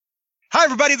Hi,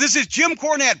 everybody. This is Jim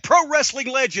Cornette, pro wrestling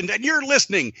legend, and you're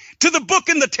listening to the Book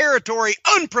in the Territory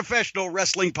Unprofessional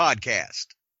Wrestling Podcast.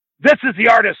 This is the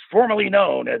artist formerly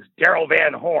known as Daryl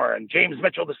Van Horn, James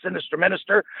Mitchell, the Sinister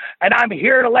Minister, and I'm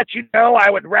here to let you know I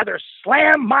would rather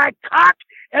slam my cock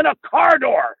in a car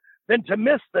door than to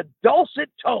miss the dulcet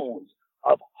tones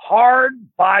of Hard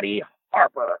Body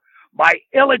Harper, my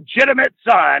illegitimate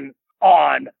son,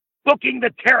 on Booking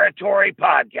the Territory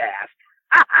podcast.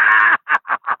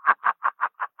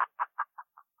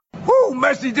 Woo,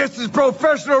 Messi, this is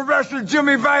professional wrestler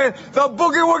Jimmy Valiant, the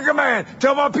Boogie Woogie Man.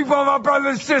 Tell my people, my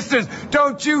brothers and sisters,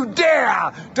 don't you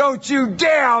dare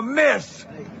miss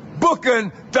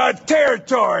Booking the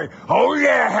Territory. Oh,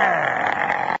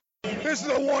 yeah. This is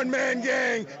a one-man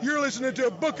gang. You're listening to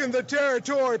Booking the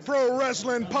Territory Pro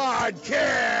Wrestling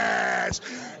Podcast.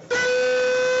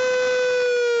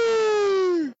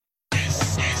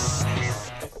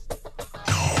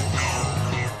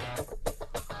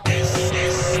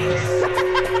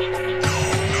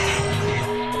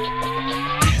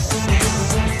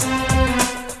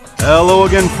 Hello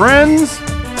again, friends.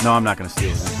 No, I'm not going to steal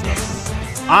his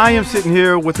introduction. I am sitting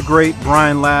here with the great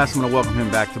Brian Last. I'm going to welcome him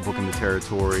back to Booking the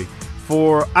Territory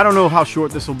for, I don't know how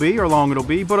short this will be or long it'll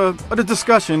be, but a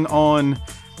discussion on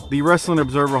the Wrestling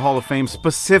Observer Hall of Fame,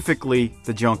 specifically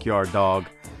the Junkyard Dog.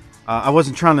 I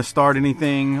wasn't trying to start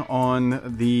anything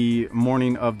on the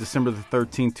morning of December the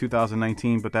 13th,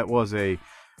 2019, but that was a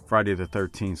Friday the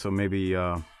 13th, so maybe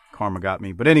karma got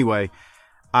me. But anyway,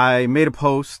 I made a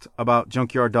post about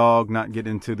Junkyard Dog not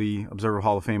getting into the Observer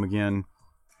Hall of Fame again,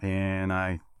 and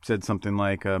I said something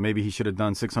like maybe he should have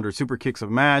done 600 super kicks a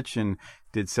match and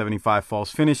did 75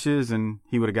 false finishes, and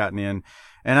he would have gotten in.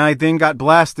 And I then got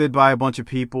blasted by a bunch of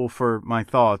people for my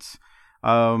thoughts.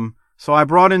 So I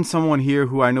brought in someone here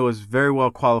who I know is very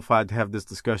well qualified to have this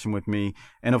discussion with me,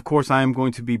 and of course I am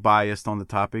going to be biased on the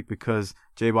topic because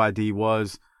JYD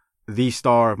was the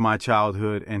star of my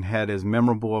childhood and had as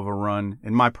memorable of a run,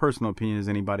 in my personal opinion, as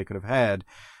anybody could have had,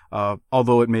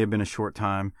 although it may have been a short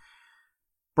time.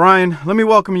 Brian, let me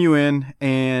welcome you in,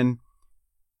 and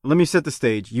let me set the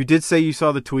stage. You did say you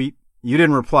saw the tweet. You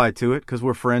didn't reply to it because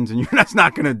we're friends, and you're that's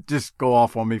not going to just go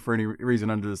off on me for any reason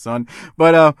under the sun.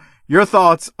 But your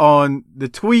thoughts on the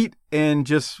tweet and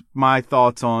just my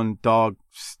thoughts on Dog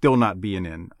still not being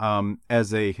in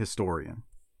as a historian.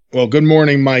 Well, good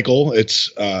morning, Michael. It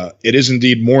is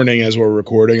indeed morning as we're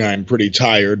recording. I'm pretty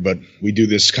tired, but we do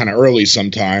this kind of early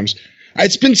sometimes.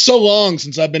 It's been so long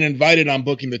since I've been invited on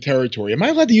Booking the Territory. Am I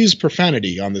allowed to use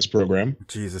profanity on this program?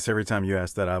 Jesus, every time you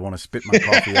ask that, I want to spit my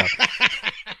coffee out.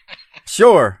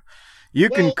 Sure. You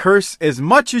can curse as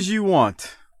much as you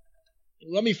want.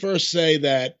 Let me first say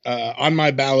that on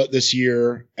my ballot this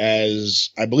year,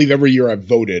 as I believe every year I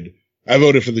voted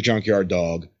for the Junkyard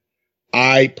Dog.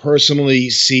 I personally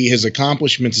see his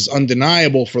accomplishments as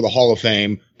undeniable for the Hall of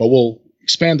Fame, but we'll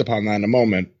expand upon that in a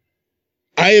moment.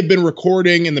 I have been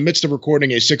in the midst of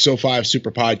recording a 605 Super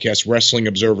Podcast Wrestling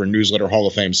Observer Newsletter Hall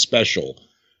of Fame special.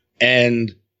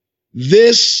 And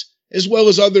this, as well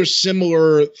as other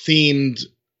similar themed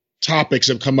topics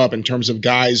have come up in terms of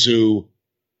guys who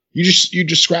you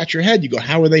just scratch your head. You go,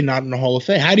 how are they not in the Hall of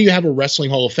Fame? How do you have a Wrestling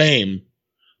Hall of Fame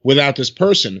without this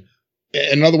person?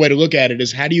 Another way to look at it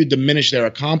is, how do you diminish their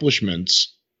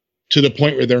accomplishments to the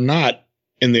point where they're not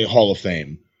in the Hall of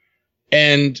Fame?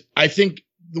 And I think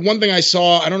the one thing I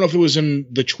saw, I don't know if it was in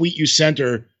the tweet you sent,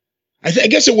 or I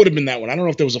guess it would have been that one. I don't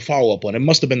know if there was a follow-up one. It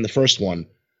must have been the first one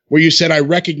where you said, I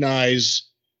recognize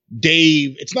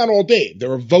Dave. It's not all Dave.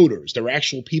 There are voters. There are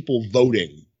actual people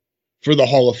voting for the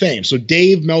Hall of Fame. So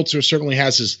Dave Meltzer certainly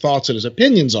has his thoughts and his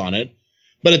opinions on it.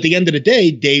 But at the end of the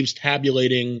day, Dave's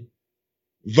tabulating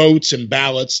votes and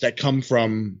ballots that come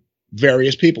from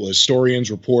various people,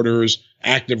 historians, reporters,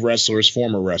 active wrestlers,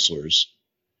 former wrestlers.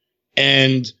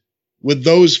 And with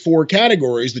those four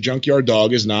categories, the Junkyard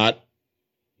Dog has not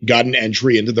got an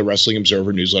entry into the Wrestling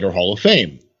Observer Newsletter Hall of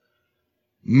Fame.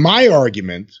 My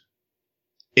argument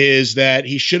is that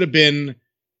he should have been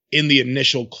in the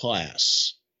initial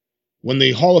class. When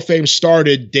the Hall of Fame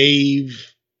started, Dave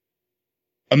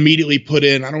immediately put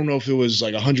in, I don't know if it was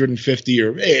like 150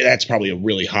 or that's probably a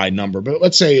really high number, but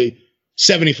let's say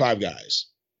 75 guys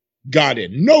got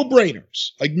in. No-brainers,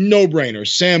 like no-brainers.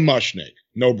 Sam Mushnick,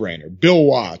 no-brainer. Bill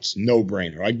Watts,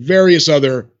 no-brainer. Like various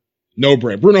other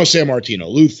no-brainer. Bruno Sammartino,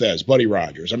 Lou Thez, Buddy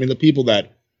Rogers. I mean, the people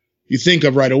that you think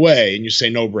of right away and you say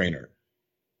no-brainer.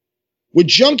 With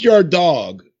Junkyard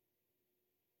Dog,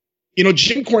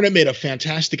 Jim Cornette made a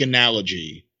fantastic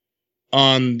analogy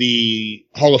on the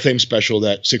Hall of Fame special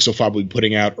that 605 will be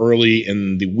putting out early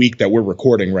in the week that we're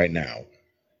recording right now.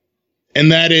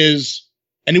 And that is,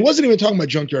 And he wasn't even talking about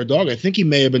Junkyard Dog. I think he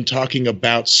may have been talking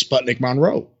about Sputnik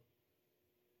Monroe.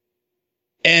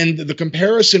 And the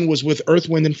comparison was with Earth,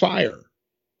 Wind, and Fire.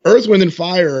 Earth, Wind, and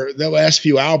Fire, their last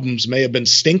few albums may have been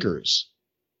stinkers.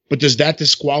 But does that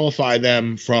disqualify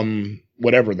them from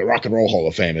whatever the Rock and Roll Hall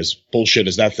of Fame, as bullshit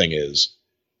as that thing is?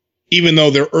 Even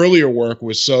though their earlier work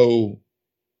was so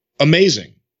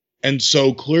amazing and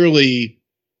so clearly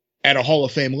at a Hall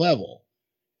of Fame level.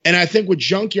 And I think with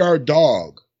Junkyard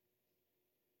Dog,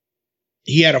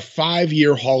 he had a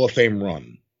 5-year Hall of Fame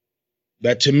run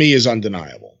that to me is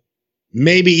undeniable.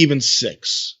 Maybe even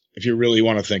 6, if you really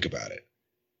want to think about it.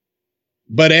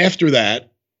 But after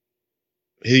that,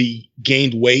 he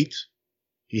gained weight.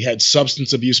 He had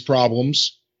substance abuse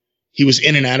problems. He was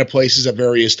in and out of places at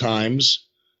various times.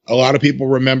 A lot of people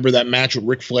remember that match with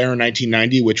Ric Flair in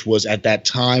 1990, which was at that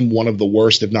time one of the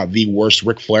worst, if not the worst,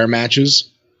 Ric Flair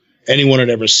matches anyone had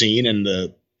ever seen. And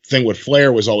the thing with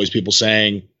Flair was always people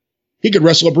saying he could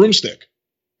wrestle a broomstick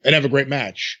and have a great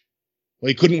match. Well,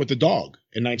 he couldn't with the Dog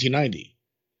in 1990.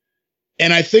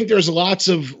 And I think there's lots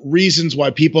of reasons why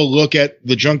people look at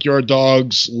the Junkyard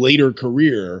Dog's later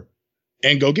career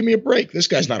and go, give me a break. This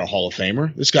guy's not a Hall of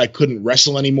Famer. This guy couldn't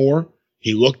wrestle anymore.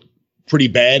 He looked pretty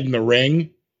bad in the ring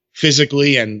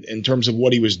physically and in terms of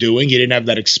what he was doing. He didn't have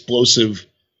that explosive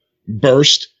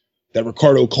burst that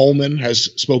Ricardo Coleman has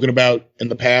spoken about in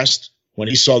the past when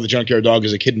he saw the Junkyard Dog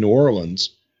as a kid in New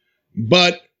Orleans.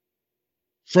 But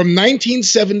from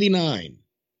 1979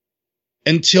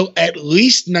 until at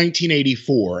least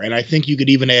 1984, and I think you could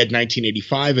even add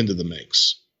 1985 into the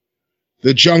mix,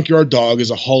 the Junkyard Dog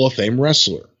is a Hall of Fame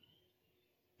wrestler.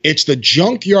 It's the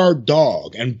Junkyard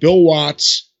Dog and Bill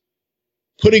Watts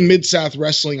putting Mid-South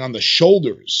Wrestling on the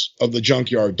shoulders of the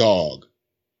Junkyard Dog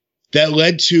that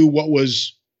led to what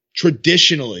was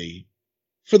traditionally,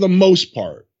 for the most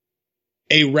part,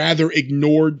 a rather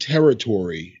ignored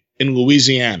territory in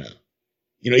Louisiana.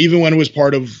 You know, even when it was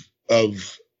part of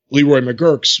Leroy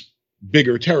McGuirk's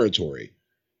bigger territory.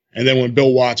 And then when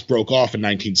Bill Watts broke off in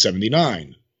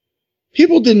 1979,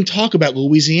 people didn't talk about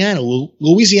Louisiana.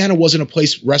 Louisiana wasn't a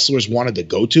place wrestlers wanted to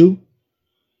go to.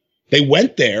 They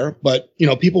went there, but, you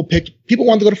know, people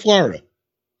wanted to go to Florida.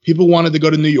 People wanted to go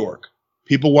to New York.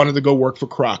 People wanted to go work for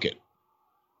Crockett.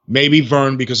 Maybe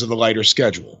Vern because of the lighter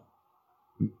schedule.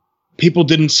 People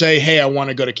didn't say, hey, I want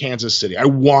to go to Kansas City. I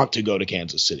want to go to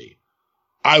Kansas City.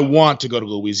 I want to go to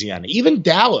Louisiana. Even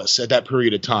Dallas at that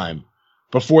period of time,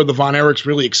 before the Von Erichs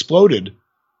really exploded,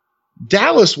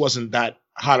 Dallas wasn't that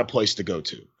hot a place to go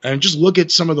to. And just look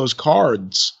at some of those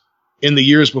cards in the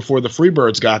years before the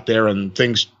Freebirds got there and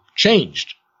things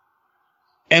changed.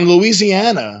 And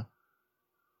Louisiana,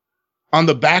 on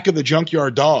the back of the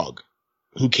Junkyard Dog,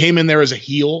 who came in there as a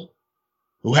heel,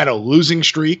 who had a losing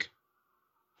streak,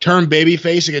 turned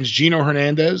babyface against Gino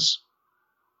Hernandez,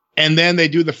 and then they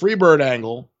do the Freebird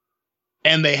angle,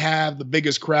 and they have the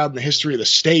biggest crowd in the history of the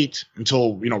state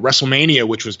until, you know, WrestleMania,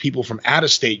 which was people from out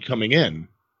of state coming in.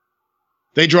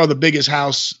 They draw the biggest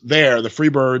house there, the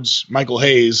Freebirds, Michael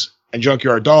Hayes, and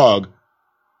Junkyard Dog.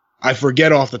 I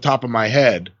forget off the top of my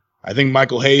head. I think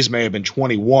Michael Hayes may have been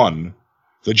 21.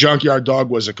 The Junkyard Dog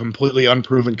was a completely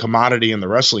unproven commodity in the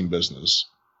wrestling business.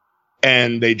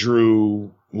 And they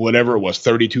drew whatever it was,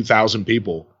 32,000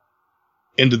 people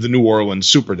into the New Orleans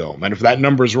Superdome. And if that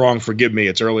number is wrong, forgive me.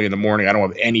 It's early in the morning. I don't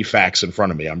have any facts in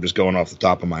front of me. I'm just going off the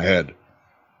top of my head.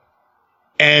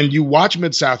 And you watch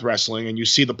Mid-South Wrestling and you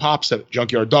see the pops that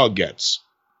Junkyard Dog gets.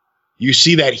 You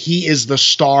see that he is the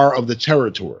star of the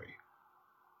territory.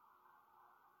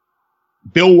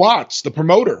 Bill Watts, the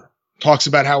promoter, talks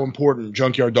about how important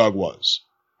Junkyard Dog was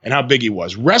and how big he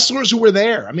was. Wrestlers who were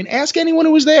there. I mean, ask anyone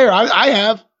who was there. I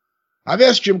have. I've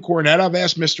asked Jim Cornette. I've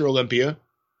asked Mr. Olympia.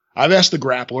 I've asked the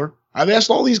Grappler. I've asked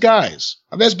all these guys.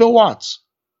 I've asked Bill Watts.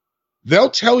 They'll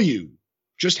tell you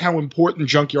just how important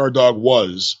Junkyard Dog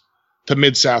was to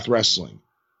Mid-South Wrestling.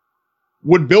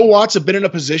 Would Bill Watts have been in a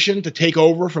position to take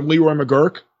over from Leroy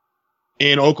McGuirk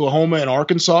in Oklahoma and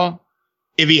Arkansas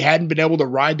if he hadn't been able to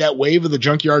ride that wave of the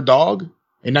Junkyard Dog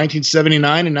in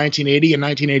 1979 and 1980 and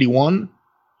 1981?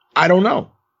 I don't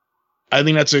know. I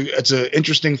think it's an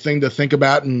interesting thing to think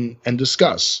about and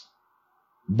discuss.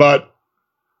 But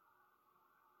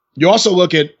you also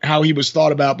look at how he was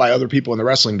thought about by other people in the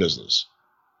wrestling business.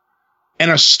 And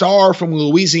a star from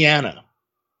Louisiana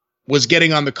was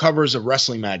getting on the covers of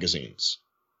wrestling magazines.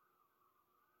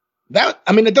 That,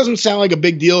 I mean, it doesn't sound like a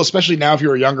big deal, especially now if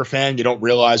you're a younger fan, you don't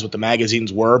realize what the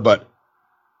magazines were. But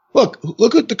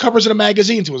look at the covers of the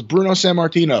magazines. It was Bruno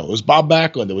Sammartino. It was Bob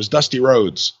Backlund. It was Dusty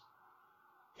Rhodes.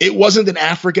 It wasn't an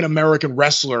African-American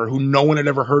wrestler who no one had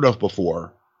ever heard of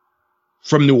before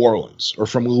from New Orleans or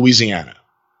from Louisiana.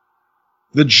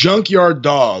 The Junkyard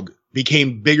Dog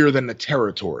became bigger than the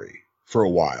Territory for a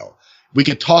while. We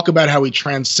could talk about how he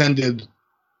transcended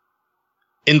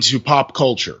into pop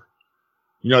culture.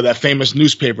 You know, that famous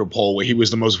newspaper poll where he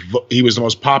was the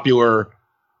most popular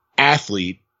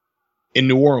athlete in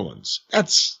New Orleans.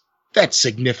 That's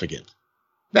significant.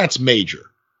 That's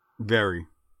major. Very.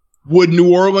 Would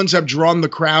New Orleans have drawn the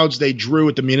crowds they drew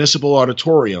at the Municipal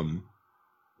Auditorium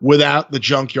without the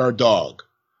Junkyard Dog?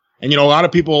 And, you know, a lot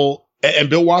of people, and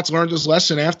Bill Watts learned his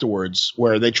lesson afterwards,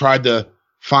 where they tried to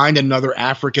find another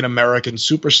African-American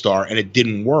superstar and it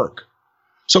didn't work.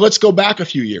 So let's go back a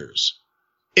few years.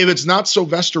 If it's not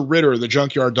Sylvester Ritter, the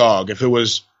Junkyard Dog, if it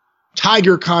was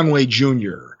Tiger Conway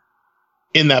Jr.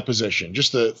 in that position,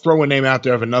 just to throw a name out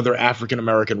there of another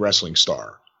African-American wrestling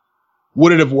star,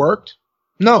 would it have worked?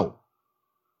 No.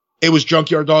 It was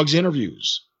Junkyard Dog's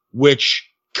interviews, which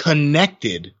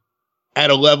connected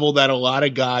at a level that a lot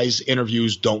of guys'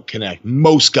 interviews don't connect.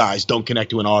 Most guys don't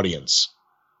connect to an audience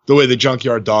the way the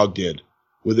Junkyard Dog did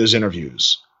with his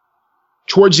interviews.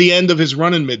 Towards the end of his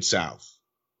run in Mid-South,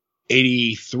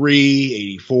 83,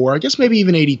 84, I guess maybe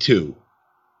even 82,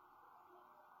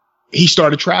 he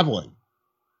started traveling,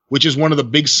 which is one of the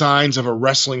big signs of a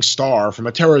wrestling star from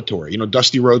a territory. You know,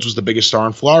 Dusty Rhodes was the biggest star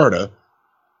in Florida.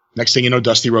 Next thing you know,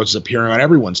 Dusty Rhodes is appearing on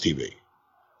everyone's TV.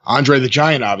 Andre the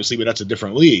Giant, obviously, but that's a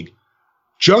different league.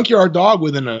 Junkyard Dog,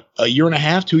 within a year and a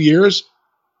half, 2 years,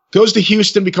 goes to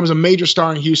Houston, becomes a major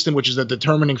star in Houston, which is a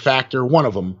determining factor, one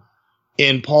of them,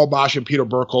 in Paul Bosch and Peter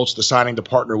Burkholz deciding to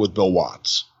partner with Bill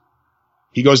Watts.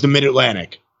 He goes to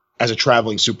Mid-Atlantic as a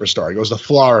traveling superstar. He goes to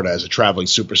Florida as a traveling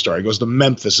superstar. He goes to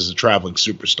Memphis as a traveling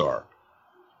superstar.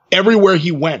 Everywhere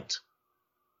he went,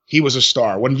 he was a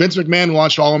star. When Vince McMahon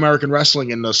launched All-American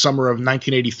Wrestling in the summer of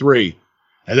 1983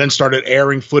 and then started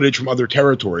airing footage from other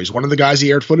territories, one of the guys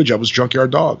he aired footage of was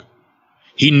Junkyard Dog.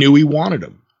 He knew he wanted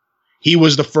him. He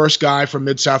was the first guy from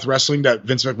Mid-South Wrestling that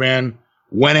Vince McMahon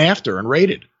went after and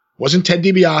rated. It wasn't Ted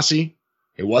DiBiase.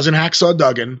 It wasn't Hacksaw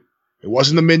Duggan. It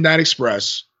wasn't the Midnight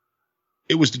Express.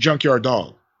 It was the Junkyard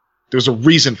Dog. There was a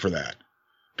reason for that,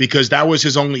 because that was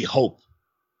his only hope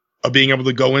of being able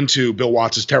to go into Bill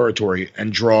Watts' territory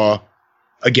and draw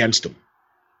against him.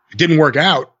 It didn't work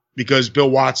out because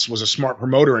Bill Watts was a smart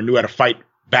promoter and knew how to fight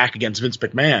back against Vince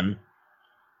McMahon,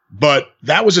 but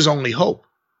that was his only hope.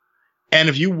 And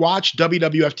if you watch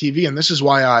WWF TV, and this is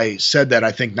why I said that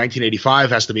I think 1985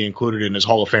 has to be included in his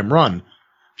Hall of Fame run.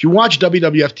 If you watch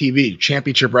WWF TV,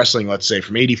 Championship Wrestling, let's say,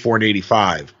 from 84 and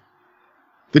 85,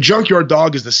 the Junkyard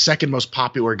Dog is the second most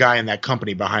popular guy in that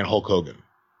company behind Hulk Hogan.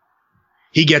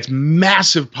 He gets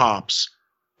massive pops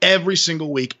every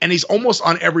single week, and he's almost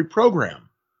on every program.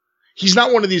 He's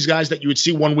not one of these guys that you would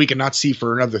see 1 week and not see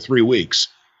for another 3 weeks.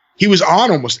 He was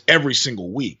on almost every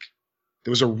single week.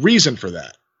 There was a reason for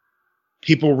that.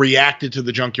 People reacted to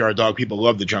the Junkyard Dog. People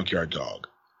loved the Junkyard Dog.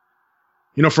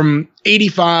 You know, from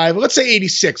 85, let's say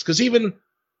 86, because even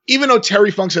though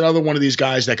Terry Funk's another one of these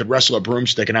guys that could wrestle a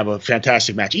broomstick and have a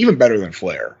fantastic match, even better than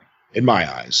Flair, in my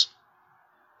eyes.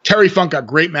 Terry Funk got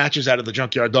great matches out of the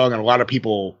Junkyard Dog, and a lot of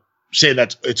people say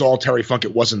that it's all Terry Funk,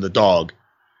 it wasn't the dog.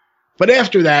 But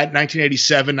after that,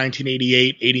 1987,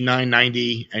 1988, 89,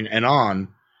 90, and on,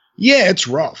 yeah, it's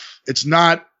rough. It's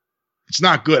not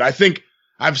good. I think,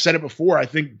 I've said it before, I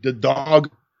think the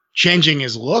dog changing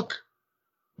his look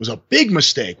was a big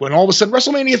mistake. When all of a sudden,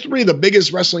 WrestleMania 3, the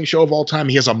biggest wrestling show of all time,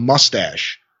 he has a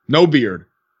mustache, no beard,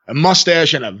 a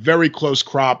mustache and a very close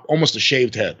crop, almost a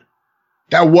shaved head.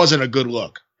 That wasn't a good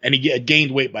look. And he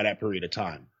gained weight by that period of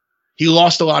time. He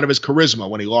lost a lot of his charisma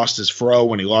when he lost his fro,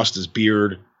 when he lost his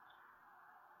beard.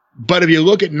 But if you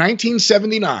look at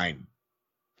 1979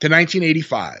 to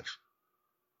 1985,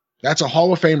 that's a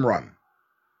Hall of Fame run.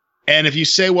 And if you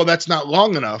say, well, that's not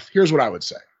long enough, here's what I would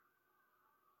say.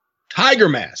 Tiger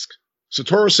Mask,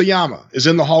 Satoru Sayama, is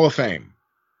in the Hall of Fame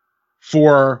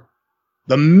for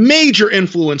the major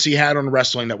influence he had on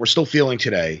wrestling that we're still feeling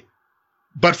today,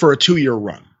 but for a 2-year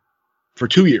run. For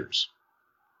 2 years.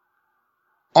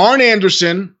 Arn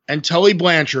Anderson and Tully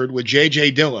Blanchard with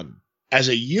J.J. Dillon as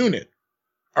a unit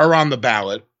are on the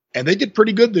ballot, and they did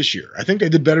pretty good this year. I think they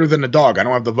did better than the dog. I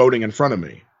don't have the voting in front of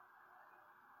me.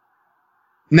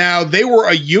 Now, they were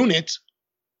a unit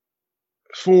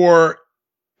for,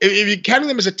 if you're counting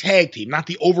them as a tag team, not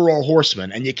the overall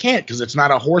Horsemen, and you can't because it's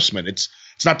not a Horseman. It's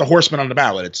not the Horsemen on the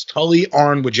ballot. It's Tully,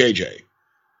 Arn with JJ.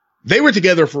 They were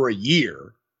together for a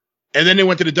year, and then they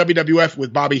went to the WWF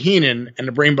with Bobby Heenan, and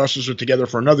the Brainbusters were together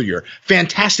for another year.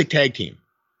 Fantastic tag team.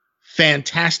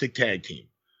 Fantastic tag team.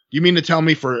 You mean to tell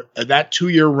me for that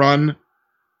 2-year run,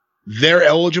 they're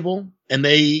eligible, and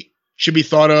they should be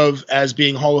thought of as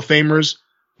being Hall of Famers?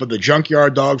 for the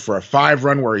Junkyard Dog for a 5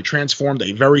 run where he transformed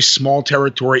a very small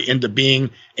territory into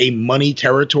being a money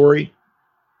territory,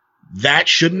 that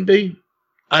shouldn't be.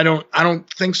 I don't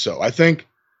think so. I think,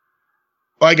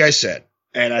 like I said,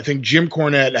 and I think Jim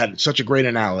Cornette had such a great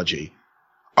analogy.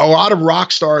 A lot of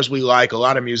rock stars we like, a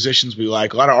lot of musicians we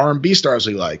like, a lot of R&B stars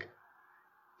we like,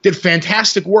 did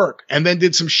fantastic work and then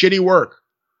did some shitty work.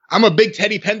 I'm a big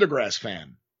Teddy Pendergrass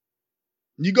fan.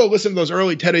 You go listen to those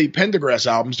early Teddy Pendergrass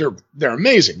albums, they're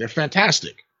amazing. They're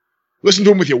fantastic. Listen to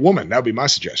them with your woman. That would be my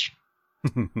suggestion.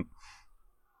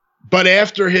 But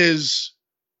after his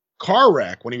car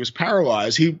wreck, when he was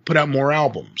paralyzed, he put out more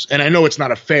albums. And I know it's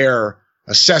not a fair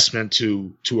assessment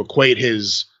to equate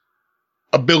his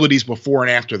abilities before and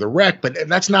after the wreck, but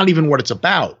that's not even what it's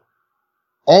about.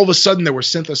 All of a sudden, there were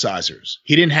synthesizers.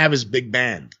 He didn't have his big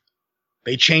band.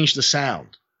 They changed the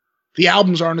sound. The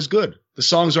albums aren't as good. The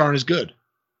songs aren't as good.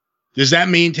 Does that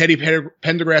mean Teddy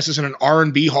Pendergrass isn't an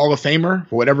R&B Hall of Famer?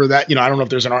 For whatever that, I don't know if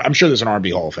there's I'm sure there's an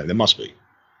R&B Hall of Fame. There must be.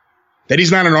 That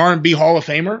he's not an R&B Hall of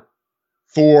Famer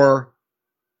for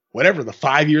whatever, the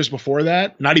 5 years before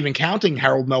that? Not even counting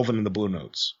Harold Melvin and the Blue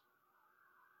Notes.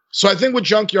 So I think with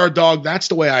Junkyard Dog, that's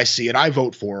the way I see it. I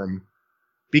vote for him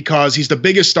because he's the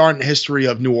biggest star in the history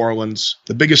of New Orleans,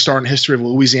 the biggest star in the history of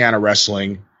Louisiana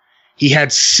wrestling. He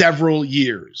had several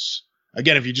years.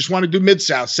 Again, if you just want to do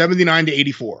Mid-South, 79 to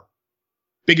 84.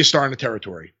 Biggest star in the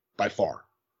territory, by far.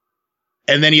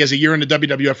 And then he has a year in the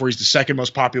WWF where he's the second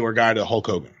most popular guy to Hulk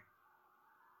Hogan.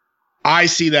 I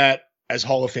see that as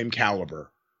Hall of Fame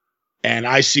caliber. And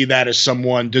I see that as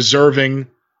someone deserving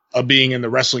of being in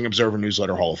the Wrestling Observer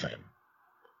Newsletter Hall of Fame.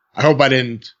 I hope I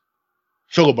didn't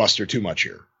filibuster too much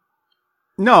here.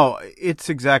 No, it's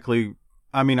exactly,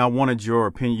 I wanted your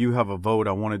opinion. You have a vote.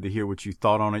 I wanted to hear what you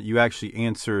thought on it. You actually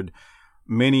answered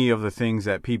many of the things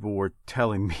that people were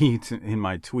telling me in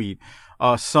my tweet.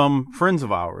 Some friends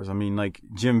of ours, like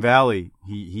Jim Valley,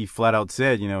 he flat out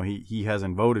said, he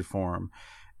hasn't voted for him.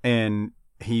 And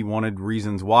he wanted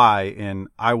reasons why, and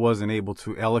I wasn't able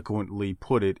to eloquently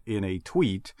put it in a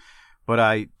tweet, but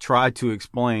I tried to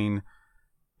explain,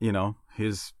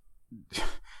 his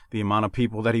the amount of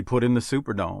people that he put in the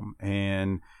Superdome,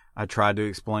 and I tried to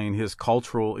explain his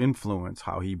cultural influence,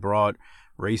 how he brought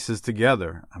races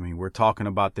together. We're talking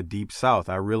about the Deep South.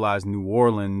 I realize New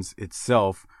Orleans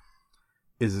itself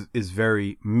is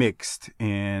very mixed,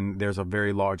 and there's a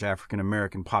very large African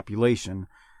American population.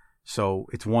 So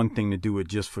it's one thing to do it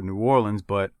just for New Orleans,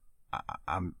 but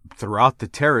I'm throughout the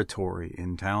territory,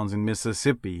 in towns in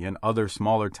Mississippi and other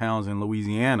smaller towns in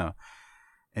Louisiana,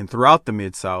 and throughout the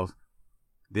Mid-South,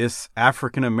 this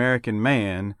African-American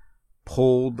man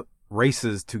pulled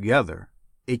races together.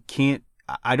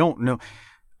 I don't know.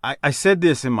 I said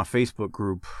this in my Facebook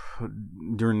group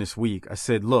during this week. I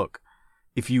said, look,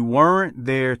 if you weren't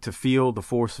there to feel the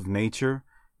force of nature,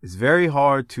 it's very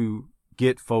hard to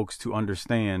get folks to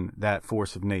understand that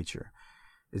force of nature.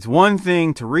 It's one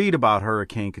thing to read about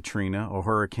Hurricane Katrina or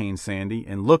Hurricane Sandy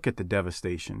and look at the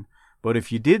devastation, but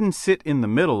if you didn't sit in the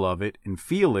middle of it and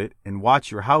feel it and watch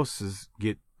your houses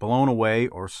get blown away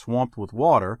or swamped with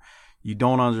water, you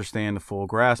don't understand the full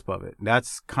grasp of it.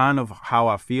 That's kind of how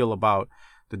I feel about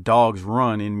the Dog's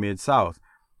run in Mid-South.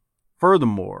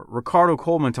 Furthermore, Ricardo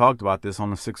Coleman talked about this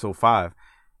on the 605.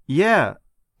 Yeah,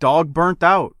 Dog burnt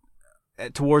out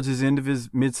towards his end of his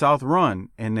Mid-South run,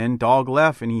 and then Dog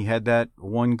left, and he had that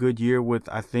one good year with,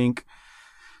 I think,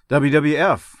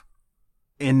 WWF.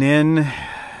 And then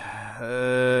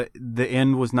the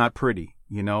end was not pretty.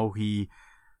 He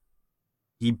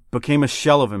became a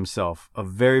shell of himself, a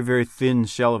very, very thin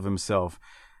shell of himself.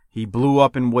 He blew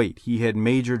up in weight. He had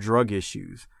major drug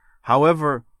issues.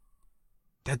 However,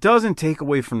 that doesn't take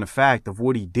away from the fact of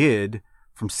what he did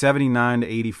from 79 to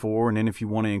 84, and then if you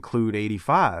want to include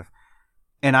 85.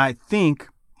 And I think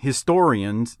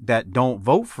historians that don't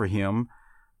vote for him,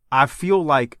 I feel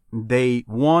like they,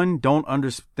 one, don't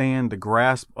understand the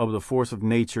grasp of the force of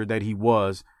nature that he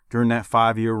was during that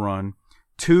 5-year run.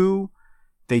 Two,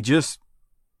 they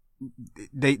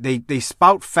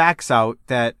spout facts out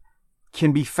that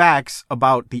can be facts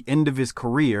about the end of his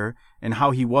career and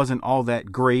how he wasn't all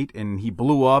that great and he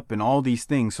blew up and all these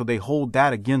things. So they hold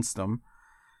that against him.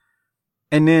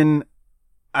 And then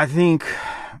I think,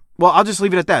 well, I'll just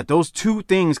leave it at that. Those two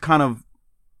things kind of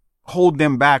hold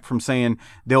them back from saying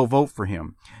they'll vote for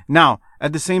him. Now,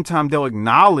 at the same time, they'll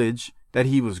acknowledge that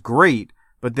he was great,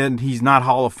 but then he's not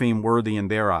Hall of Fame worthy in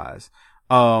their eyes.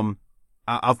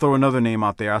 I'll throw another name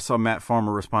out there. I saw Matt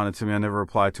Farmer responded to me. I never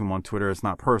replied to him on Twitter. It's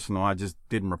not personal. I just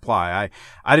didn't reply.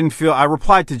 I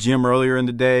replied to Jim earlier in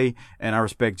the day, and I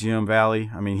respect Jim Valley.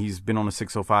 He's been on the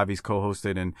 605. He's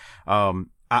co-hosted, and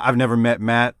I've never met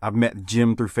Matt. I've met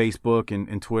Jim through Facebook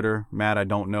and Twitter. Matt, I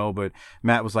don't know, but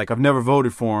Matt was like, I've never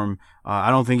voted for him. I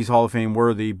don't think he's Hall of Fame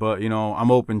worthy, but, you know,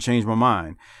 I'm open, change my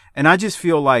mind. And I just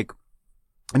feel like,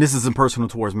 and this isn't personal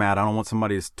towards Matt. I don't want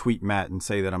somebody to tweet Matt and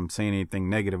say that I'm saying anything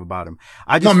negative about him.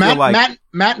 I just feel like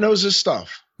Matt knows his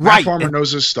stuff. Right. Matt Farmer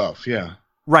knows his stuff. Yeah.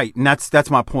 Right. And that's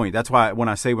my point. That's why when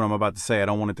I say what I'm about to say, I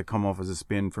don't want it to come off as a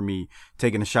spin for me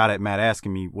taking a shot at Matt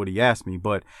asking me what he asked me.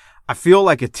 But I feel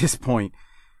like at this point,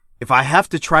 if I have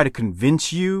to try to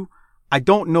convince you, I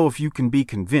don't know if you can be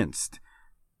convinced,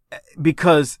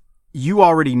 because you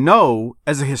already know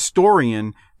as a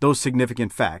historian those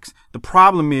significant facts. The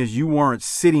problem is you weren't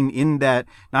sitting in that,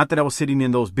 not that I was sitting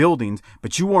in those buildings,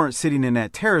 but you weren't sitting in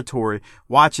that territory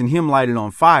watching him light it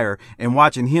on fire and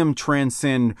watching him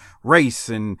transcend race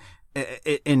and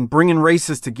bringing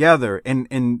races together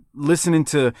and listening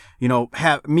to, you know,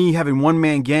 having one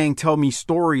man gang tell me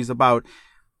stories about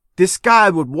this guy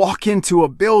would walk into a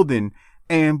building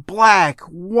and black,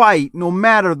 white, no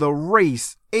matter the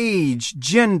race, age,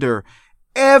 gender,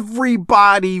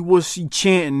 everybody was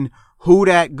chanting, "Who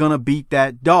that gonna beat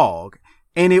that dog?"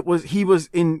 And he was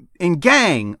in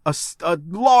gang, a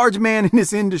large man in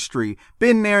this industry,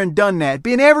 been there and done that,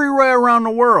 been everywhere around the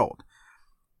world.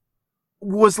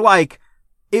 Was like,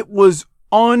 it was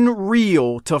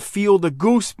unreal to feel the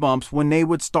goosebumps when they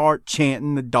would start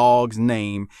chanting the dog's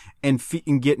name and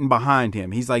getting behind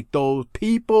him. He's like, those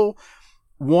people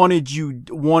wanted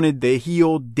the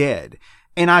heel dead.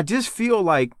 And I just feel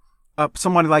like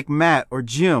somebody like Matt or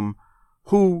Jim,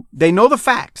 who they know the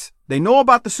facts. They know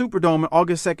about the Superdome on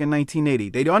August 2nd, 1980.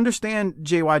 They understand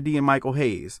JYD and Michael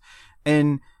Hayes.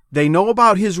 And they know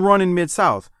about his run in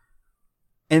Mid-South.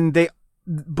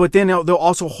 But then they'll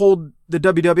also hold the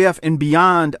WWF and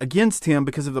beyond against him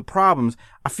because of the problems.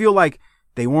 I feel like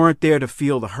they weren't there to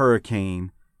feel the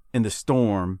hurricane and the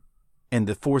storm and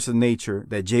the force of nature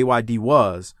that JYD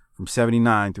was from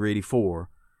 79 through 84.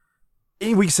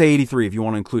 We can say 83 if you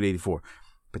want to include 84.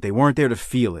 But they weren't there to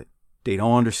feel it. They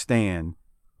don't understand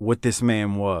what this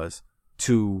man was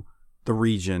to the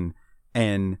region,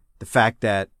 and the fact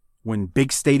that when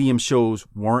big stadium shows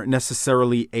weren't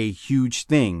necessarily a huge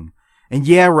thing. And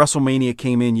yeah, WrestleMania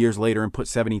came in years later and put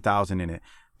 70,000 in it.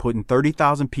 Putting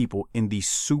 30,000 people in the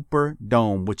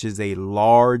Superdome, which is a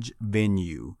large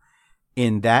venue,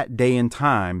 in that day and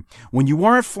time when you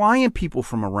weren't flying people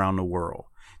from around the world.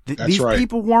 These right.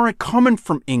 People weren't coming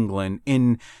from England,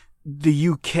 in the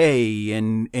UK,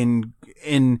 and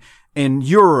in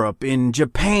Europe, in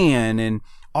Japan, and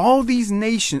all these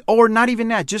nations, or not even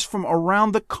that, just from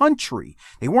around the country.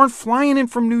 They weren't flying in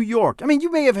from New York. I mean,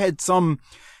 you may have had some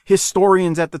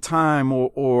historians at the time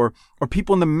or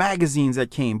people in the magazines that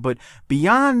came, but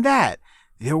beyond that,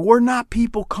 there were not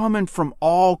people coming from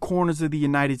all corners of the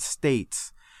United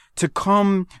States to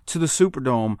come to the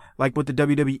Superdome like what the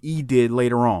WWE did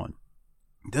later on.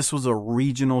 This was a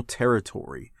regional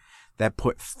territory that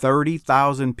put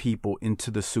 30,000 people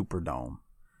into the Superdome.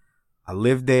 I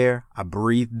lived there. I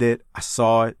breathed it. I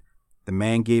saw it. The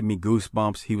man gave me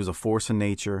goosebumps. He was a force of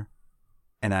nature.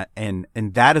 And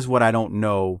that is what I don't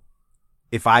know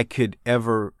if I could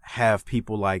ever have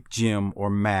people like Jim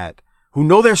or Matt who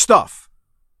know their stuff.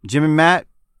 Jim and Matt,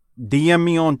 DM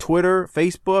me on Twitter,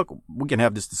 Facebook. We can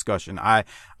have this discussion. I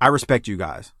respect you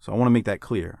guys. So I want to make that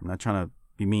clear. I'm not trying to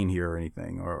be mean here or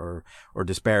anything or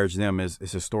disparage them as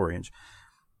historians.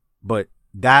 But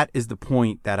that is the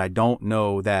point that I don't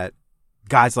know that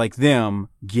guys like them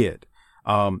get.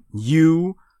 I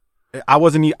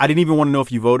didn't even want to know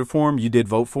if you voted for him. You did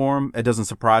vote for him. It doesn't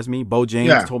surprise me. Bo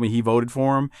James told me he voted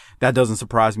for him. That doesn't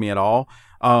surprise me at all.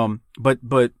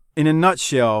 But in a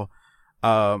nutshell,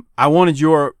 I wanted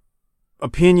your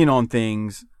opinion on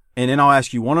things, and then I'll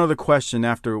ask you one other question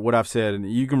after what I've said,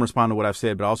 and you can respond to what I've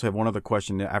said, but I also have one other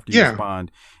question after you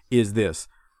respond, is this.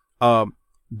 Do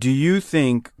you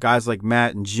think guys like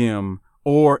Matt and Jim,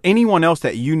 or anyone else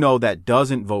that you know that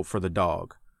doesn't vote for the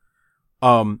dog,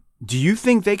 do you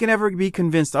think they can ever be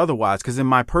convinced otherwise? Because in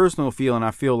my personal feeling, I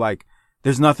feel like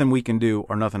there's nothing we can do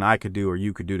or nothing I could do or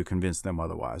you could do to convince them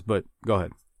otherwise. But go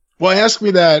ahead. Well, ask me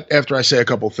that after I say a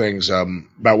couple things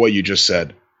about what you just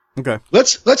said. Okay.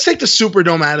 Let's take the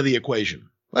Superdome out of the equation.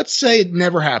 Let's say it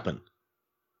never happened.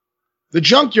 The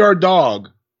Junkyard Dog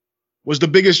was the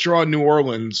biggest draw in New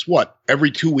Orleans,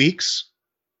 every 2 weeks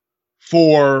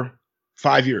for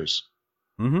 5 years.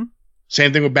 Mm-hmm.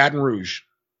 Same thing with Baton Rouge.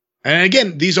 And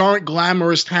again, these aren't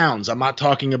glamorous towns. I'm not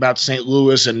talking about St.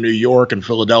 Louis and New York and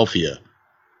Philadelphia.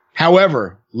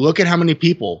 However, look at how many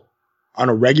people on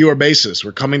a regular basis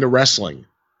were coming to wrestling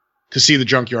to see the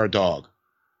Junkyard Dog.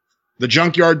 The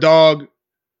Junkyard Dog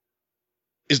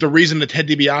is the reason the Ted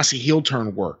DiBiase heel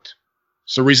turn worked.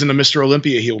 It's the reason the Mr.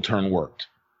 Olympia heel turn worked.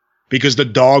 Because the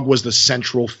dog was the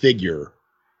central figure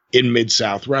in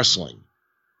Mid-South wrestling.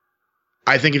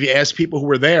 I think if you ask people who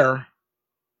were there,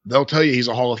 they'll tell you he's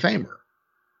a Hall of Famer.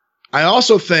 I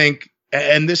also think,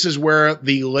 and this is where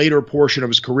the later portion of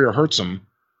his career hurts him,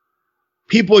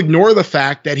 people ignore the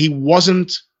fact that he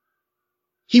wasn't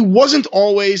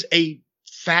always a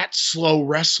fat, slow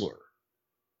wrestler.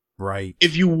 Right.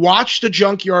 If you watch the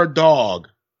Junkyard Dog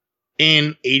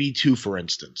in 82, for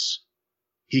instance,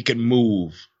 he can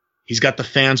move. He's got the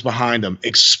fans behind him.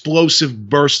 Explosive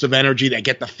bursts of energy that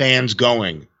get the fans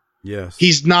going. Yes.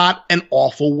 He's not an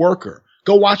awful worker.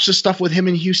 Go watch the stuff with him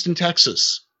in Houston,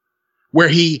 Texas, where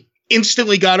he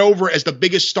instantly got over as the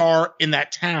biggest star in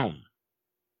that town.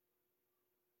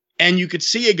 And you could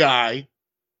see a guy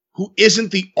who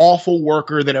isn't the awful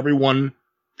worker that everyone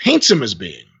paints him as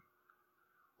being.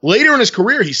 Later in his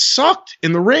career, he sucked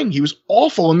in the ring. He was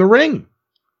awful in the ring.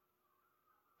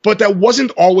 But that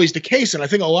wasn't always the case. And I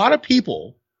think a lot of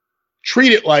people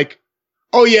treat it like,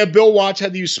 oh yeah, Bill Watts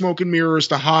had to use smoke and mirrors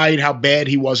to hide how bad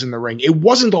he was in the ring. It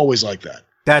wasn't always like that.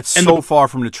 That's so far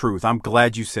from the truth. I'm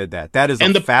glad you said that. That is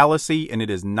a fallacy, and it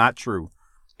is not true.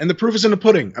 And the proof is in the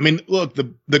pudding. I mean, look,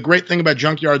 the great thing about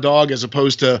Junkyard Dog, as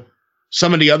opposed to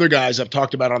some of the other guys I've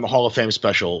talked about on the Hall of Fame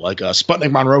special, like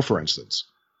Sputnik Monroe, for instance,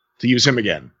 to use him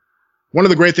again. One of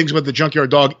the great things about the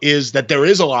Junkyard Dog is that there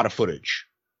is a lot of footage.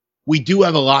 We do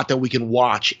have a lot that we can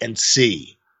watch and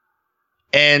see.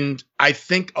 And I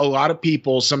think a lot of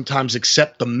people sometimes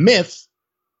accept the myth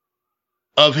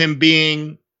of him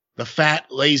being the fat,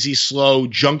 lazy, slow,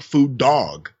 junk food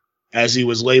dog, as he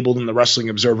was labeled in the Wrestling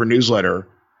Observer newsletter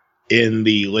in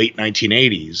the late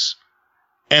 1980s.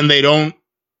 And they don't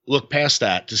look past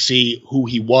that to see who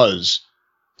he was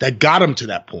that got him to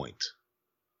that point.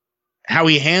 How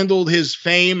he handled his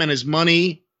fame and his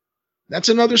money, that's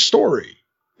another story.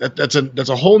 That's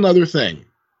a whole nother thing.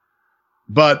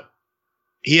 But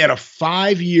he had a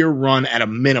 5-year run at a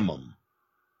minimum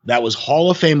that was Hall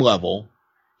of Fame level.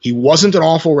 He wasn't an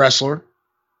awful wrestler.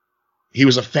 He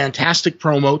was a fantastic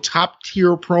promo, top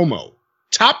tier promo.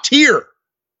 Top tier.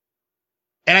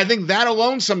 And I think that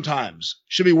alone sometimes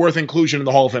should be worth inclusion in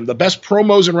the Hall of Fame. The best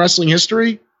promos in wrestling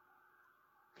history,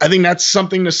 I think that's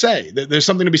something to say. There's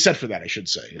something to be said for that, I should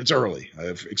say. It's early.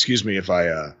 Excuse me if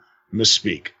I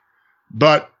misspeak.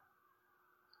 But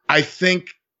I think,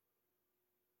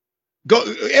 go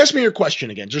ask me your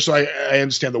question again, just so I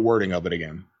understand the wording of it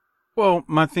again. Well,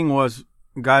 my thing was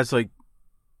guys like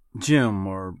Jim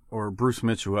or Bruce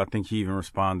Mitchell. I think he even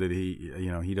responded.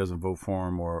 He doesn't vote for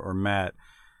him, or Matt.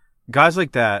 Guys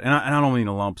like that, and I don't mean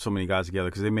to lump so many guys together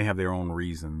because they may have their own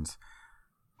reasons.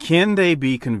 Can they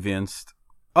be convinced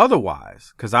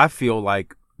otherwise? Because I feel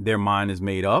like their mind is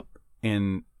made up,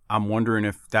 and I'm wondering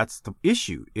if that's the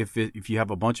issue. If you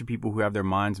have a bunch of people who have their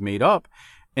minds made up,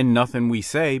 and nothing we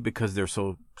say because they're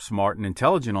so smart and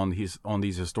intelligent on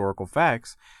these historical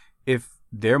facts, if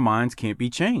their minds can't be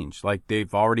changed, like they're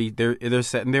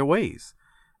set in their ways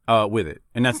with it,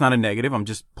 and that's not a negative. I'm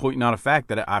just pointing out a fact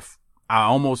that I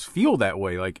almost feel that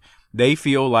way. Like they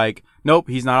feel like, nope,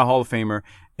 he's not a Hall of Famer,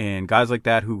 and guys like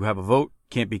that who have a vote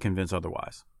can't be convinced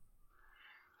otherwise.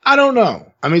 I don't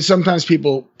know. I mean, sometimes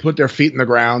people put their feet in the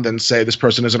ground and say this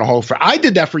person isn't a Hall of Famer. I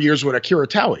did that for years with Akira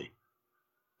Taui.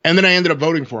 And then I ended up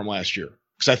voting for him last year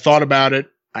because I thought about it.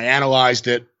 I analyzed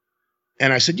it.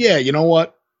 And I said, yeah, you know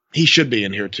what? He should be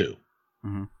in here too.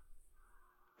 Mm-hmm.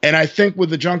 And I think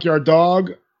with the Junkyard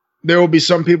Dog, there will be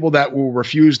some people that will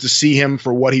refuse to see him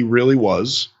for what he really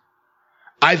was.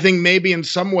 I think maybe in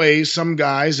some ways, some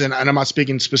guys, and I'm not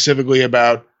speaking specifically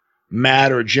about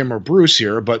Matt or Jim or Bruce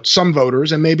here, but some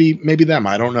voters, and maybe them,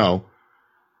 I don't know.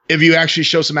 If you actually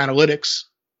show some analytics,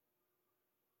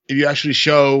 if you actually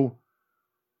show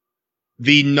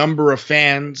the number of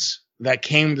fans that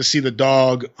came to see the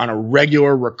dog on a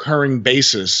regular, recurring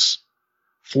basis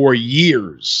for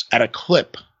years at a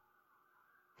clip,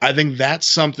 I think that's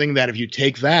something that if you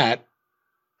take that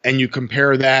and you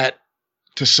compare that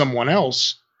to someone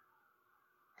else,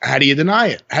 how do you deny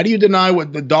it? How do you deny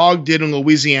what the dog did in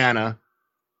Louisiana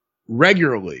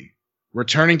regularly,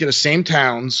 returning to the same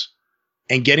towns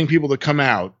and getting people to come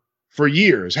out for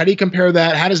years? How do you compare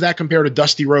that? How does that compare to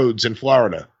Dusty Rhodes in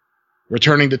Florida,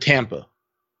 returning to Tampa,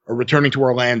 or returning to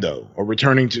Orlando, or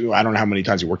returning to, I don't know how many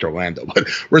times he worked Orlando, but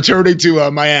returning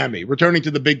to Miami, returning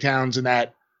to the big towns in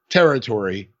that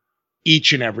territory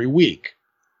each and every week?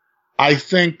 I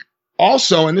think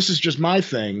also, and this is just my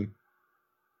thing,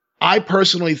 I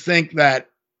personally think that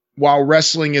while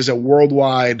wrestling is a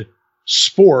worldwide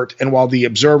sport, and while the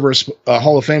Observer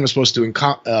Hall of Fame is supposed to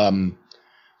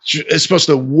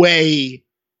weigh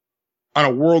on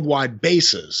a worldwide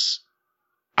basis,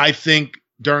 I think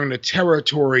during the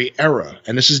territory era,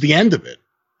 and this is the end of it,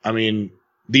 I mean,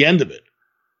 the end of it,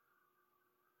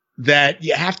 that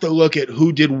you have to look at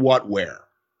who did what where.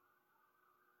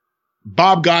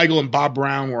 Bob Geigel and Bob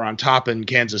Brown were on top in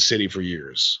Kansas City for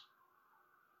years.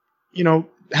 You know,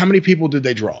 how many people did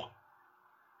they draw?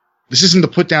 This isn't to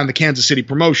put down the Kansas City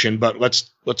promotion, but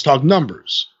let's talk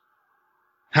numbers.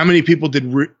 How many people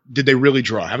did they really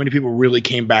draw? How many people really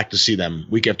came back to see them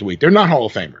week after week? They're not Hall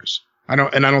of Famers. I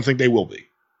don't think they will be.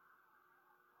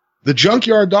 The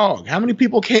Junkyard Dog. How many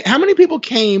people came? How many people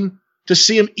came to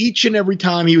see him each and every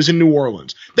time he was in New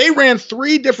Orleans? They ran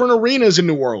 3 different arenas in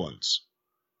New Orleans.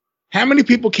 How many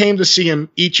people came to see him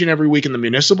each and every week in the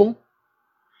Municipal?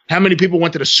 How many people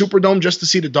went to the Superdome just to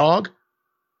see the dog?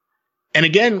 And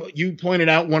again, you pointed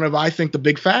out one of, I think, the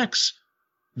big facts.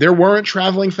 There weren't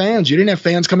traveling fans. You didn't have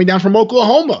fans coming down from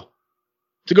Oklahoma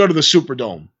to go to the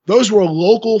Superdome. Those were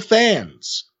local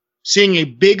fans seeing a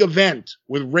big event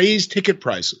with raised ticket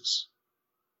prices.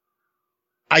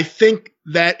 I think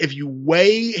that if you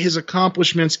weigh his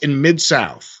accomplishments in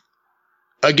Mid-South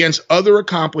against other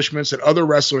accomplishments that other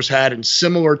wrestlers had in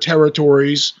similar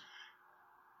territories,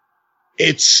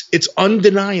 it's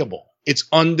undeniable. It's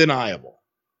undeniable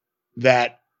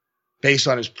that based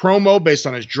on his promo, based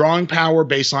on his drawing power,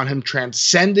 based on him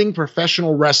transcending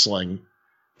professional wrestling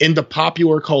into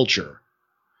popular culture.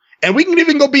 And we can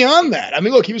even go beyond that. I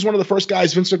mean, look, he was one of the first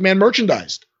guys Vince McMahon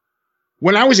merchandised.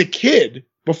 When I was a kid,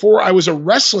 before I was a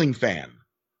wrestling fan,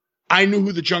 I knew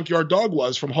who the Junkyard Dog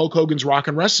was from Hulk Hogan's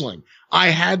Rockin' Wrestling. I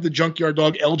had the Junkyard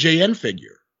Dog LJN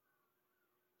figure.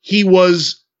 He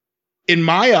was, in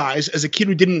my eyes, as a kid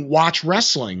who didn't watch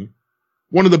wrestling,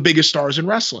 one of the biggest stars in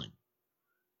wrestling.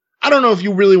 I don't know if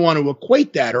you really want to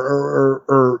equate that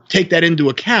or take that into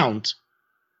account,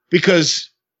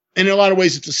 because in a lot of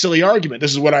ways it's a silly argument.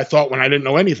 This is what I thought when I didn't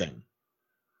know anything.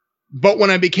 But when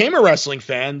I became a wrestling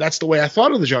fan, that's the way I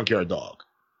thought of the Junkyard Dog.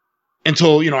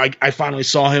 Until, I finally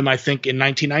saw him, I think, in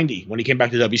 1990 when he came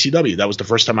back to WCW. That was the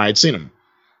first time I had seen him.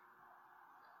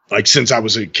 Like, since I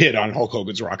was a kid on Hulk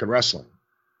Hogan's Rockin' Wrestling.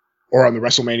 Or on the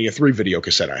WrestleMania 3 video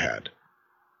cassette I had.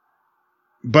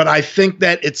 But I think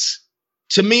that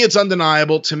to me, it's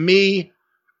undeniable. To me,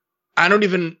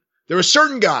 there are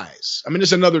certain guys. I mean,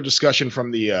 there's another discussion from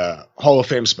the Hall of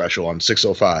Fame special on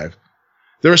 605.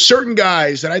 There are certain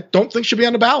guys that I don't think should be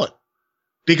on the ballot,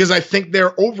 because I think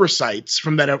they're oversights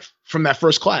from that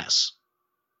first class.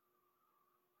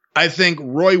 I think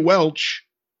Roy Welch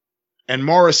and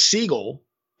Morris Siegel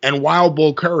and Wild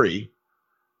Bull Curry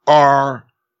are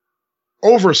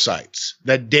oversights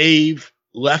that Dave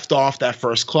left off that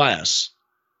first class,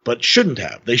 but shouldn't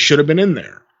have. They should have been in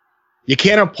there. You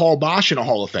can't have Paul Bosch in a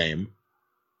Hall of Fame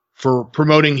for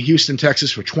promoting Houston,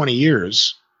 Texas for 20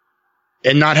 years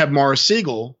and not have Morris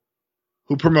Siegel,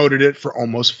 who promoted it for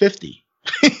almost 50.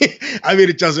 I mean,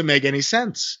 it doesn't make any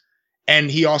sense. And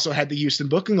he also had the Houston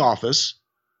booking office,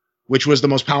 which was the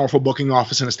most powerful booking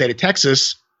office in the state of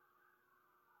Texas.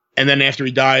 And then after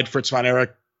he died, Fritz von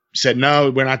Erich said, no,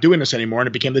 we're not doing this anymore. And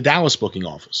it became the Dallas booking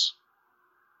office.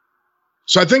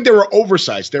 So I think there were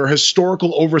oversights. There were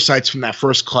historical oversights from that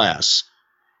first class.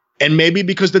 And maybe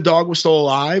because the dog was still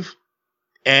alive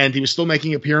and he was still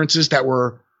making appearances that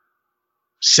were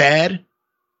sad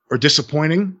or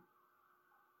disappointing,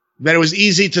 that it was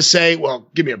easy to say, well,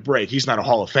 give me a break. He's not a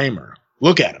Hall of Famer.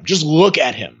 Look at him. Just look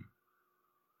at him.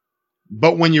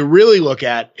 But when you really look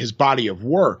at his body of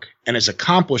work and his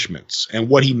accomplishments and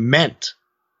what he meant,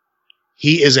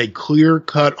 he is a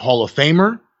clear-cut Hall of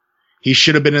Famer. He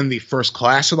should have been in the first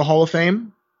class of the Hall of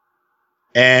Fame.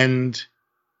 And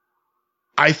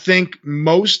I think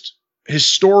most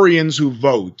historians who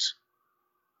vote,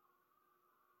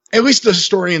 at least the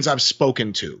historians I've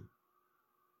spoken to,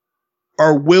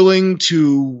 are willing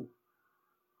to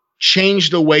change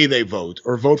the way they vote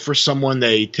or vote for someone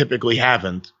they typically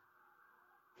haven't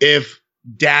if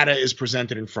data is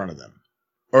presented in front of them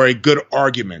or a good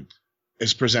argument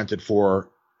is presented for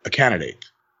a candidate.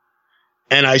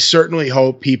 And I certainly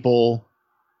hope people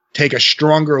take a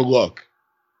stronger look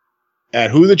at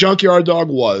who the Junkyard Dog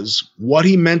was, what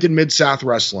he meant in Mid-South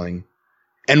Wrestling,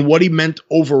 and what he meant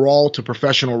overall to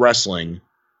professional wrestling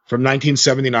from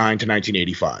 1979 to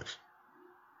 1985.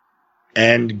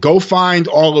 And go find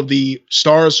all of the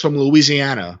stars from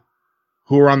Louisiana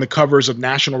who are on the covers of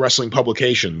national wrestling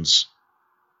publications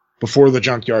before the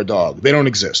Junkyard Dog. They don't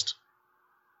exist.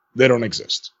 They don't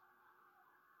exist.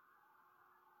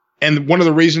 And one of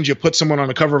the reasons you put someone on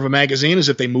the cover of a magazine is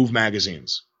if they move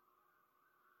magazines.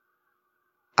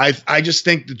 I just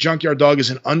think the Junkyard Dog is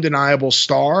an undeniable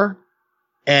star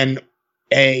and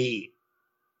a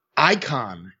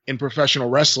icon in professional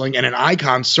wrestling and an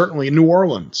icon certainly in New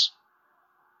Orleans.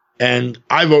 And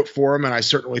I vote for him, and I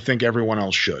certainly think everyone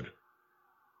else should.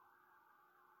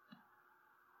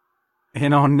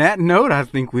 And on that note, I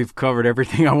think we've covered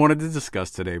everything I wanted to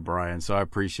discuss today, Brian. So I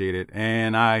appreciate it.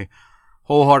 And I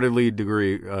wholeheartedly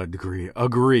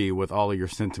agree with all of your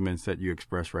sentiments that you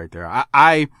expressed right there.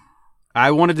 I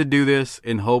wanted to do this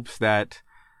in hopes that,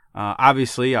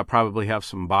 obviously I probably have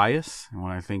some bias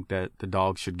when I think that the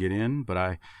dog should get in, but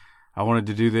I wanted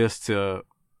to do this to,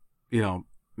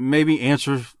 maybe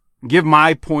give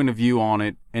my point of view on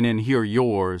it and then hear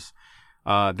yours.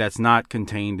 That's not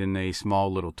contained in a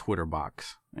small little Twitter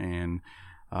box. And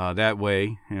that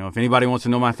way, if anybody wants to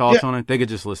know my thoughts on it, they could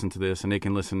just listen to this and they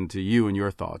can listen to you and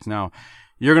your thoughts. Now,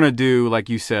 you're going to do, like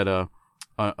you said, a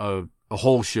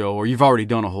whole show, or you've already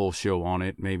done a whole show on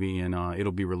it, maybe, and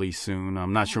it'll be released soon.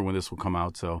 I'm not sure when this will come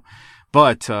out.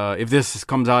 But if this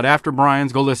comes out after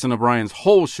Brian's, go listen to Brian's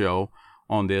whole show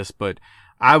on this. But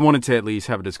I wanted to at least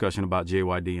have a discussion about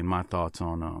JYD and my thoughts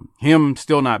on him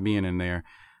still not being in there.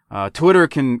 Twitter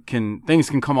things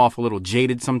can come off a little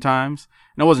jaded sometimes.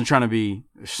 And I wasn't trying to be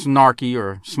snarky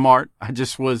or smart. I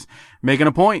just was making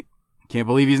a point. Can't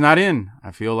believe he's not in.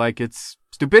 I feel like it's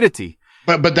stupidity.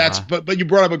 But you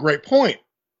brought up a great point.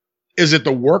 Is it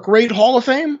the work rate Hall of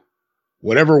Fame?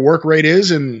 Whatever work rate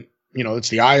is, and it's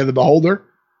the eye of the beholder?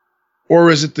 Or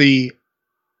is it the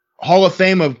Hall of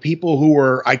Fame of people who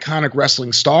were iconic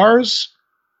wrestling stars?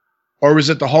 Or is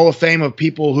it the Hall of Fame of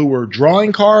people who were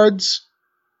drawing cards?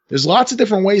 There's lots of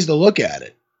different ways to look at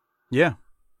it. Yeah.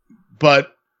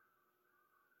 But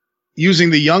using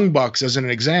the Young Bucks as an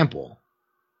example,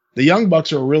 the Young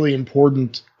Bucks are a really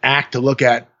important act to look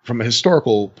at from a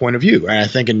historical point of view. And I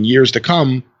think in years to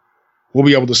come, we'll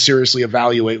be able to seriously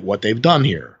evaluate what they've done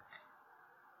here.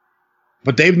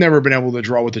 But they've never been able to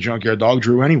draw what the Junkyard Dog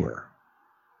drew anywhere.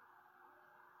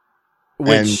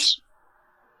 And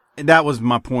that was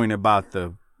my point about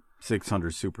the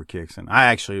 600 super kicks. And I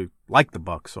actually like the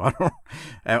Bucks. So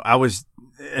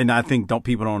I think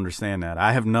people don't understand that.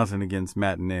 I have nothing against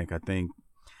Matt and Nick. I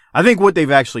think what they've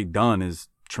actually done is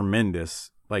tremendous.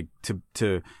 Like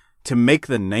to make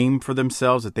the name for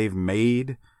themselves that they've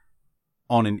made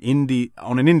on an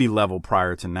indie level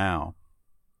prior to now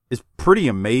is pretty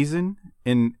amazing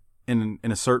in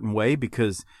a certain way,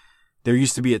 because there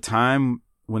used to be a time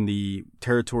when the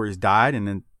territories died and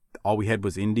then all we had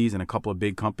was indies and a couple of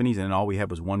big companies, and then all we had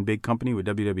was one big company with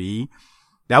WWE.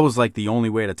 That was like the only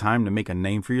way at a time to make a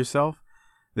name for yourself.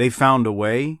 They found a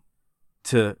way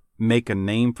to make a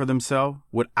name for themselves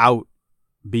without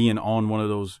being on one of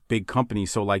those big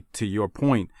companies. So like, to your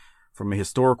point, from a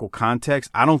historical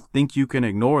context, I don't think you can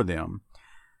ignore them.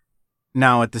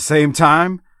 Now, at the same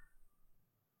time,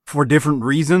 for different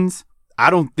reasons, I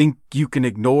don't think you can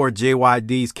ignore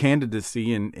JYD's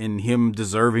candidacy and him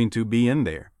deserving to be in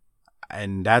there.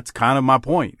 And that's kind of my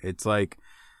point. It's like,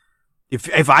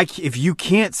 if you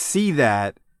can't see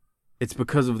that, it's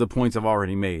because of the points I've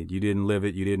already made. You didn't live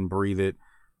it. You didn't breathe it.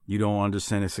 You don't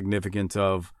understand the significance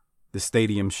of the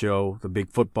stadium show, the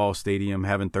big football stadium,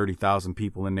 having 30,000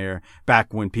 people in there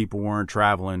back when people weren't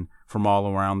traveling from all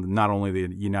around, not only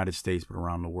the United States, but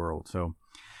around the world. So,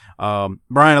 Brian,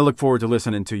 I look forward to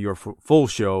listening to your full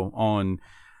show on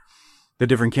the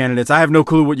different candidates. I have no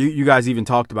clue what you guys even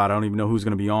talked about. I don't even know who's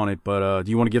going to be on it, but do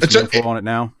you want to give some info on it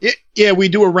now? Yeah, we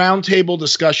do a roundtable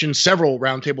discussion, several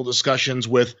roundtable discussions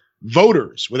with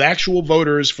voters, with actual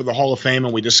voters for the Hall of Fame,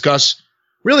 and we discuss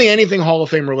really anything Hall of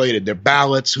Fame related, their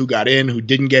ballots, who got in, who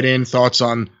didn't get in, thoughts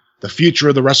on the future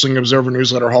of the Wrestling Observer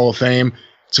Newsletter Hall of Fame.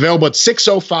 It's available at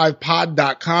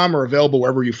 605pod.com or available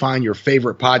wherever you find your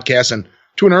favorite podcasts. And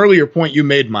to an earlier point you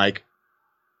made, Mike,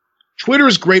 Twitter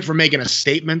is great for making a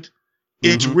statement.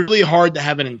 It's really hard to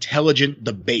have an intelligent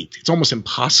debate. It's almost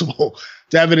impossible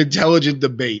to have an intelligent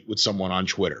debate with someone on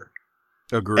Twitter.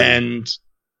 Agreed. And,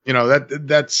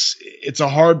 it's a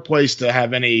hard place to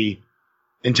have any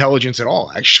intelligence at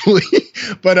all, actually.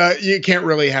 But you can't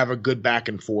really have a good back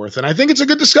and forth. And I think it's a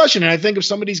good discussion. And I think if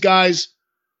some of these guys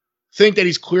think that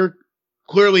he's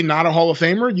clearly not a Hall of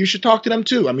Famer, you should talk to them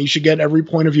too. I mean, you should get every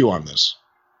point of view on this.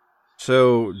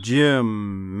 So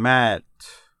Jim, Matt,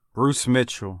 Bruce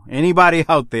Mitchell, anybody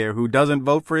out there who doesn't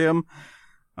vote for him,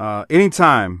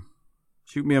 anytime,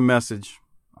 shoot me a message.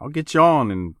 I'll get you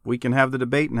on and we can have the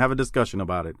debate and have a discussion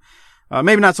about it.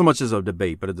 Maybe not so much as a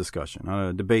debate, but a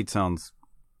discussion. Debate sounds,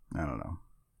 I don't know.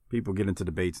 People get into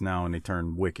debates now and they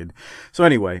turn wicked. So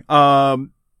anyway,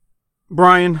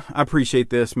 Brian, I appreciate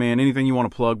this, man. Anything you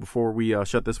want to plug before we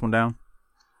shut this one down?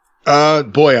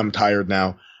 Boy, I'm tired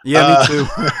now. Yeah, me too.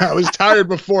 I was tired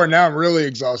before. Now I'm really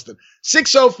exhausted.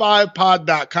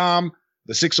 605pod.com.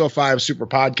 the 605 Super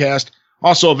Podcast.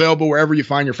 Also available wherever you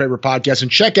find your favorite podcasts. And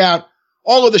check out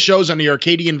all of the shows on the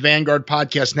Arcadian Vanguard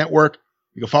Podcast Network.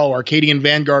 You can follow Arcadian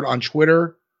Vanguard on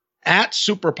Twitter at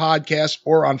Super Podcast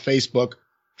or on Facebook,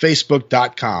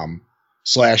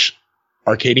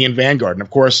 facebook.com/Arcadian Vanguard. And of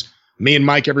course, me and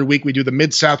Mike, every week we do the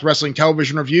Mid-South Wrestling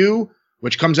Television Review,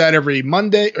 which comes out every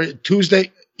Monday or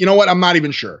Tuesday. You know what? I'm not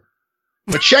even sure.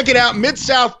 But check it out,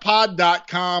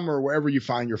 midsouthpod.com or wherever you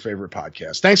find your favorite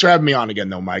podcast. Thanks for having me on again,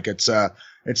 though, Mike. It's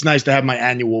nice to have my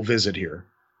annual visit here.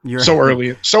 So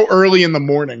early in the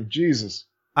morning. Jesus.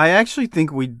 I actually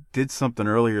think we did something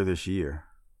earlier this year.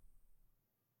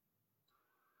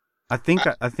 I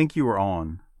think you were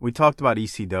on. We talked about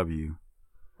ECW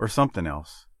or something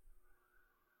else.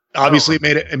 Obviously,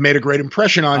 it made a great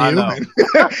impression on you.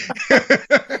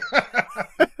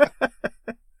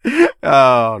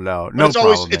 Oh no,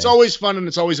 It's always fun and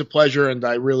it's always a pleasure, and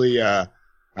I really I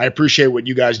appreciate what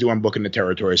you guys do on Booking the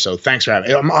Territory. So thanks for having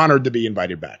me. I'm honored to be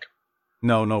invited back.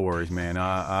 No worries, man.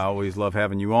 I always love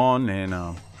having you on,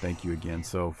 and thank you again.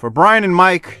 So for Brian and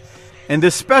Mike, and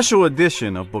this special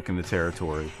edition of Booking the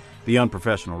Territory, the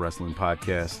Unprofessional Wrestling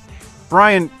Podcast.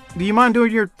 Brian, do you mind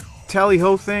doing your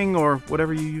tally-ho thing or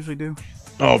whatever you usually do?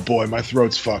 Oh boy, my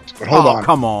throat's fucked. But hold on.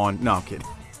 Come on. No, I'm kidding.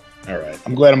 All right.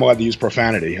 I'm glad I'm allowed to use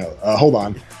profanity. Hold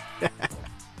on.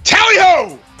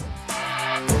 Tally-ho!